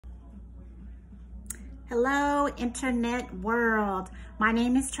Hello, internet world. My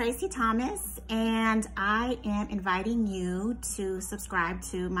name is Tracy Thomas, and I am inviting you to subscribe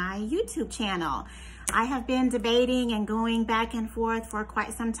to my YouTube channel. I have been debating and going back and forth for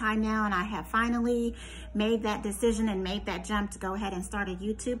quite some time now, and I have finally made that decision and made that jump to go ahead and start a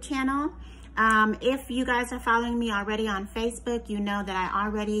YouTube channel. If you guys are following me already on Facebook, you know that I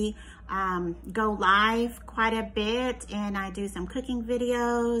already go live quite a bit, and I do some cooking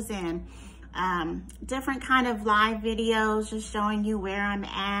videos and different kind of live videos, just showing you where I'm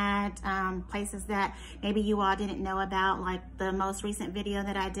at, places that maybe you all didn't know about. Like the most recent video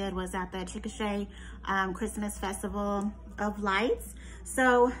that I did was at the Chickasha Christmas Festival of Lights.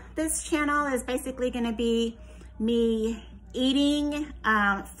 So this channel is basically going to be me eating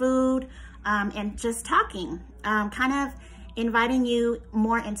food and just talking, kind of inviting you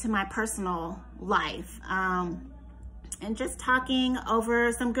more into my personal life. And just talking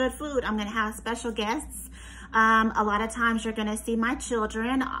over some good food. I'm gonna have special guests. A lot of times you're gonna see my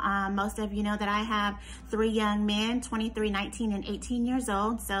children. Most of you know that I have 3 young men, 23, 19, and 18 years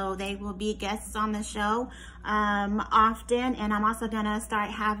old. So they will be guests on the show often. And I'm also gonna start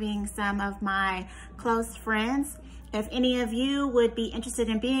having some of my close friends. If any of you would be interested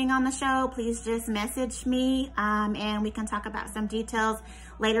in being on the show, please just message me and we can talk about some details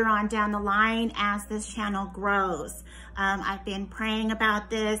later on down the line as this channel grows. I've been praying about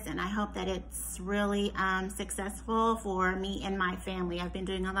this, and I hope that it's really successful for me and my family. I've been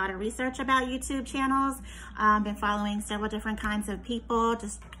doing a lot of research about YouTube channels, been following several different kinds of people,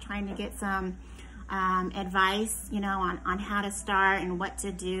 just trying to get some advice, you know, on how to start and what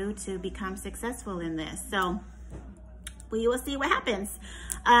to do to become successful in this. So we will see what happens.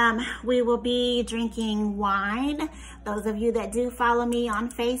 We will be drinking wine. Those of you that do follow me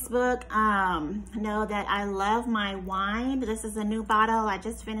on Facebook know that I love my wine. This is a new bottle. I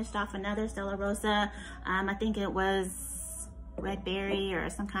just finished off another Stella Rosa. I think it was red berry or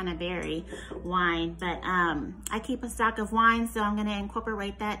some kind of berry wine. But I keep a stock of wine, so I'm gonna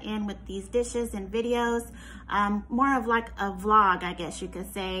incorporate that in with these dishes and videos. More of like a vlog, I guess you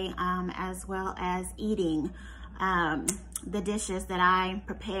could say, as well as eating the dishes that I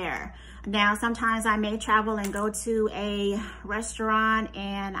prepare. Now, sometimes I may travel and go to a restaurant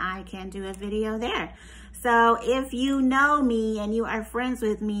and I can do a video there. So if you know me and you are friends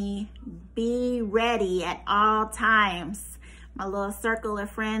with me, be ready at all times. My little circle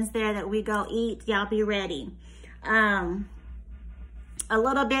of friends there that we go eat, y'all be ready. A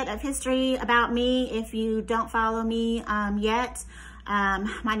little bit of history about me if you don't follow me yet.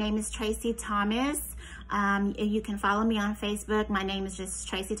 My name is Tracy Thomas. You can follow me on Facebook. My name is just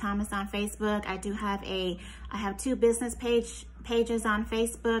Tracy Thomas on Facebook. I have 2 business pages on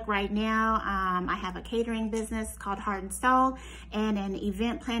Facebook right now. I have a catering business called Heart and Soul and an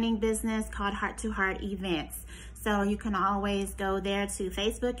event planning business called Heart to Heart Events. So you can always go there to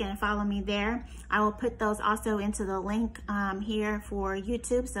Facebook and follow me there. I will put those also into the link here for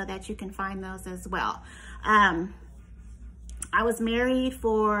YouTube so that you can find those as well. I was married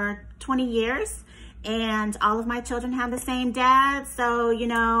for 20 years. And all of my children have the same dad, so you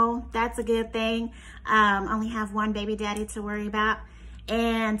know that's a good thing. Only have one baby daddy to worry about.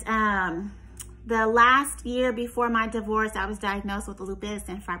 And the last year before my divorce, I was diagnosed with lupus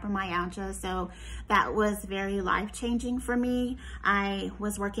and fibromyalgia, so that was very life-changing for me. I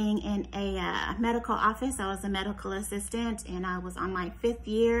was working in a medical office. I was a medical assistant, and I was on my 5th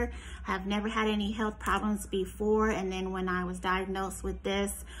year. Have never had any health problems before, and then when I was diagnosed with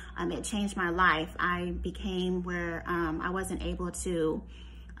this, it changed my life. I became where I wasn't able to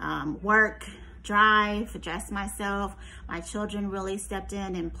work, drive, dress myself. My children really stepped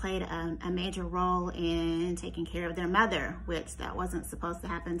in and played a major role in taking care of their mother, which that wasn't supposed to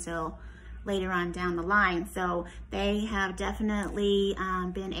happen until later on down the line. So they have definitely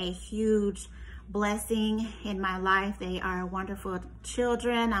been a huge blessing in my life. They are wonderful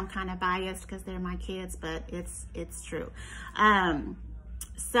children. I'm kind of biased because they're my kids, but it's true.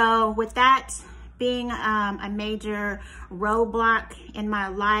 So with that being a major roadblock in my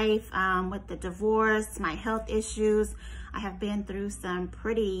life, with the divorce, my health issues, I have been through some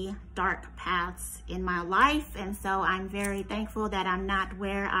pretty dark paths in my life. And so I'm very thankful that I'm not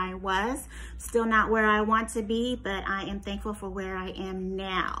where I was, still not where I want to be, but I am thankful for where I am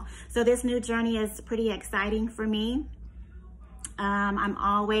now. So this new journey is pretty exciting for me. I'm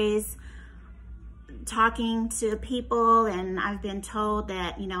always talking to people, and I've been told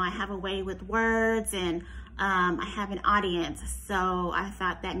that, you know, I have a way with words and I have an audience. So I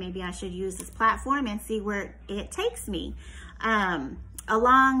thought that maybe I should use this platform and see where it takes me.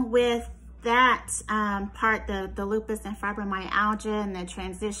 Along with that part, the lupus and fibromyalgia and the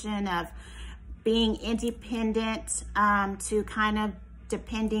transition of being independent to kind of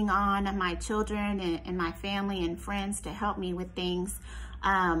depending on my children and my family and friends to help me with things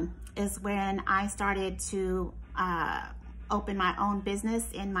is when I started to open my own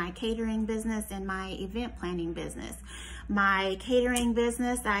business in my catering business and my event planning business. My catering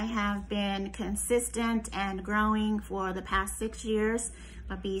business, I have been consistent and growing for the past 6 years.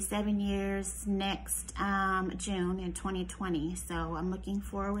 It'll be 7 years next June in 2020. So I'm looking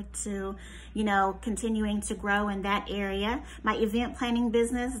forward to, you know, continuing to grow in that area. My event planning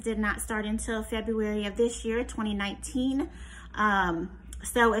business did not start until February of this year, 2019.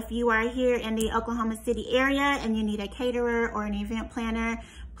 So if you are here in the Oklahoma City area and you need a caterer or an event planner,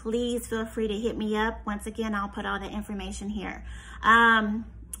 please feel free to hit me up. Once again, I'll put all the information here.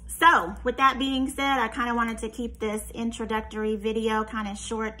 So with that being said, I kind of wanted to keep this introductory video kind of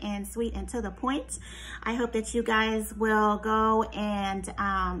short and sweet and to the point. I hope that you guys will go and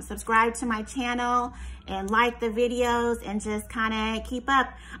subscribe to my channel and like the videos and just kind of keep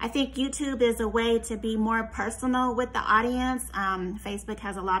up. I think YouTube is a way to be more personal with the audience. Facebook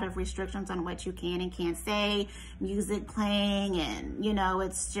has a lot of restrictions on what you can and can't say, music playing, and you know,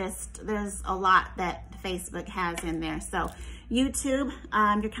 it's just, there's a lot that Facebook has in there. So YouTube,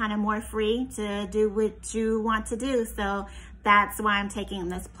 you're kind of more free to do what you want to do. So that's why I'm taking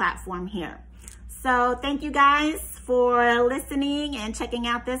this platform here. So thank you guys for listening and checking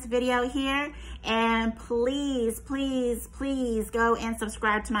out this video here. And please, please, please go and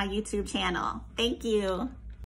subscribe to my YouTube channel. Thank you.